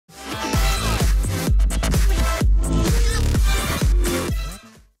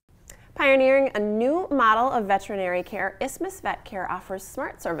a new model of veterinary care, Isthmus Vet Care offers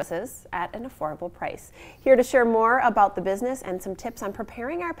smart services at an affordable price. Here to share more about the business and some tips on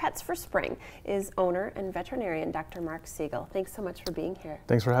preparing our pets for spring is owner and veterinarian Dr. Mark Siegel. Thanks so much for being here.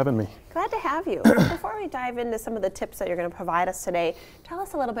 Thanks for having me. Glad to have you. Before we dive into some of the tips that you're going to provide us today, tell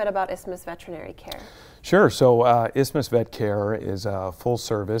us a little bit about Isthmus Veterinary Care. Sure. So Isthmus Vet Care is a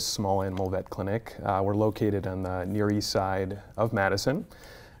full-service small animal vet clinic. We're located on the Near East Side of Madison.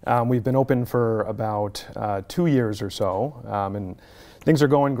 We've been open for about 2 years or so, and things are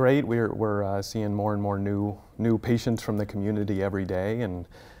going great. We're seeing more and more new patients from the community every day, and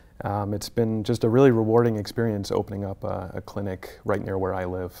it's been just a really rewarding experience opening up a clinic right near where I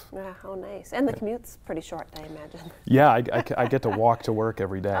live. Yeah, how nice. And the commute's pretty short, I imagine. Yeah, I get to walk to work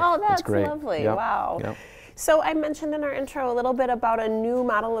every day. Oh, that's great. Lovely. Yep. Wow. Yep. So I mentioned in our intro a little bit about a new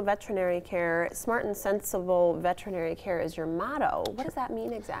model of veterinary care. Smart and sensible veterinary care is your motto. What does that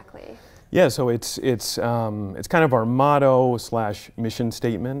mean exactly? Yeah, so it's kind of our motto / mission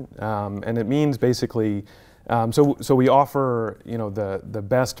statement, and it means basically, so we offer the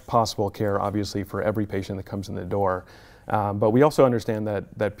best possible care, obviously, for every patient that comes in the door. But we also understand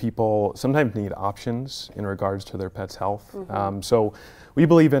that people sometimes need options in regards to their pet's health. Mm-hmm. So we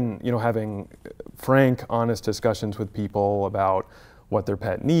believe in having frank, honest discussions with people about what their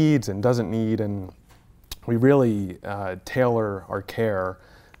pet needs and doesn't need, and we really tailor our care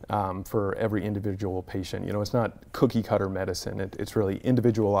for every individual patient. It's not cookie cutter medicine. It's really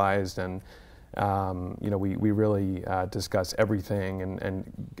individualized, and we really discuss everything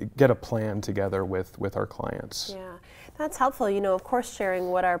and get a plan together with our clients. Yeah, that's helpful. Of course, sharing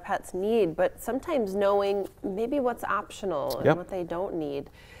what our pets need, but sometimes knowing maybe what's optional and what they don't need.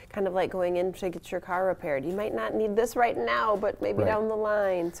 Kind of like going in to get your car repaired. You might not need this right now, but maybe down the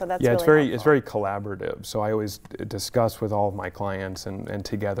line. So that's really it's very collaborative. So I always discuss with all of my clients, and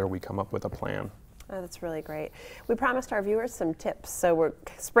together we come up with a plan. Oh, that's really great. We promised our viewers some tips. So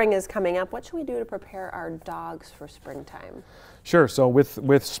spring is coming up. What should we do to prepare our dogs for springtime? Sure. So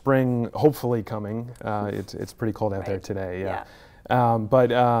with spring hopefully coming, it's pretty cold out there today. Yeah.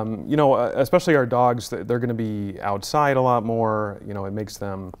 But especially our dogs, they're going to be outside a lot more. It makes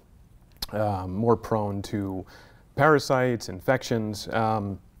them more prone to parasites, infections.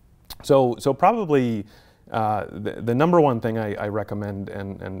 So probably the number one thing I recommend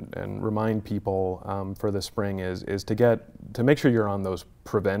and remind people for the spring is to make sure you're on those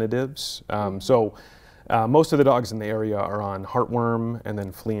preventatives. So most of the dogs in the area are on heartworm and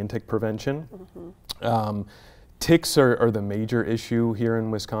then flea and tick prevention. Mm-hmm. Ticks are the major issue here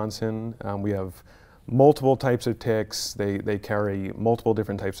in Wisconsin. We have multiple types of ticks. They carry multiple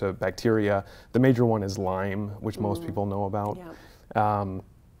different types of bacteria. The major one is Lyme, which most people know about. Yeah.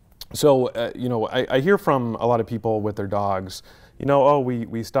 I hear from a lot of people with their dogs,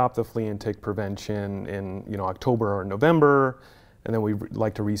 we stop the flea and tick prevention in October or November, and then we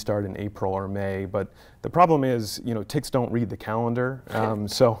like to restart in April or May. But the problem is, ticks don't read the calendar.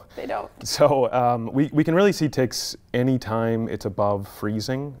 They don't. So we can really see ticks anytime it's above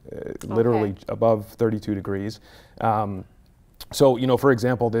freezing, literally above 32 degrees. For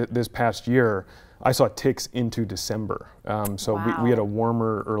example, this past year, I saw ticks into December. We had a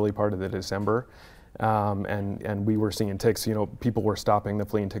warmer early part of the December. And we were seeing ticks. People were stopping the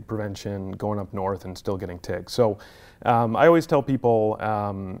flea and tick prevention, going up north, and still getting ticks. So I always tell people,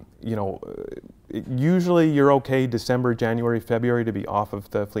 usually you're okay December, January, February to be off of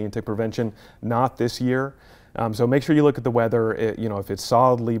the flea and tick prevention. Not this year. So make sure you look at the weather. If it's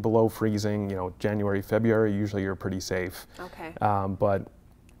solidly below freezing, January, February, usually you're pretty safe. Okay. But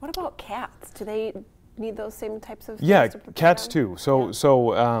what about cats? Do they need those same types of things? Yeah, to prepare cats them? too.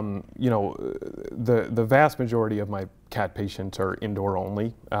 The vast majority of my cat patients are indoor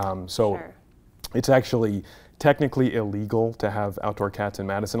only. Sure. It's actually technically illegal to have outdoor cats in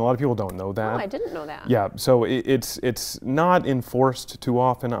Madison. A lot of people don't know that. Oh, I didn't know that. Yeah, so it's not enforced too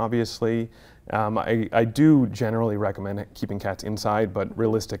often, obviously. I do generally recommend keeping cats inside, but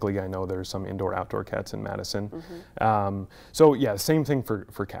realistically, I know there's some indoor-outdoor cats in Madison. Mm-hmm. So yeah, same thing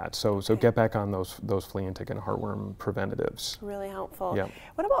for cats. So get back on those flea and tick and heartworm preventatives. Really helpful. Yeah.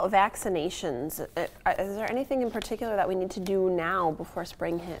 What about vaccinations? Is there anything in particular that we need to do now before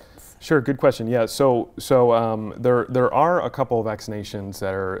spring hits? Sure, good question. Yeah, so there are a couple of vaccinations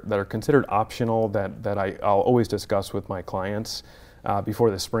that are considered optional that I'll always discuss with my clients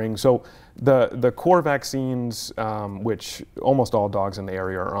before the spring. So the core vaccines, which almost all dogs in the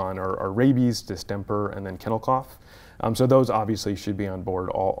area are on, are rabies, distemper, and then kennel cough. So those obviously should be on board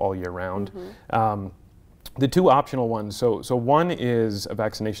all year round. Mm-hmm. The two optional ones, so one is a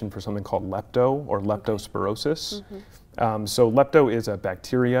vaccination for something called lepto or leptospirosis. So lepto is a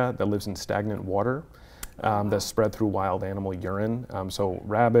bacteria that lives in stagnant water that's spread through wild animal urine. So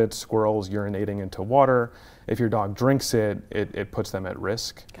rabbits, squirrels urinating into water, if your dog drinks it, it puts them at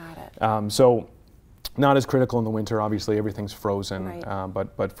risk. Got it. So not as critical in the winter, obviously everything's frozen, Right.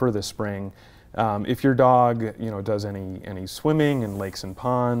 but for the spring, if your dog, does any swimming in lakes and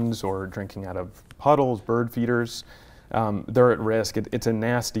ponds or drinking out of puddles, bird feeders, they're at risk. It's a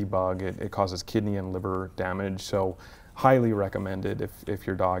nasty bug. It causes kidney and liver damage. So highly recommended if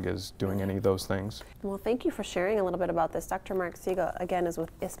your dog is doing any of those things. Well, thank you for sharing a little bit about this. Dr. Mark Siegel, again, is with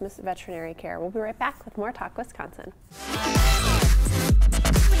Isthmus Veterinary Care. We'll be right back with more Talk Wisconsin.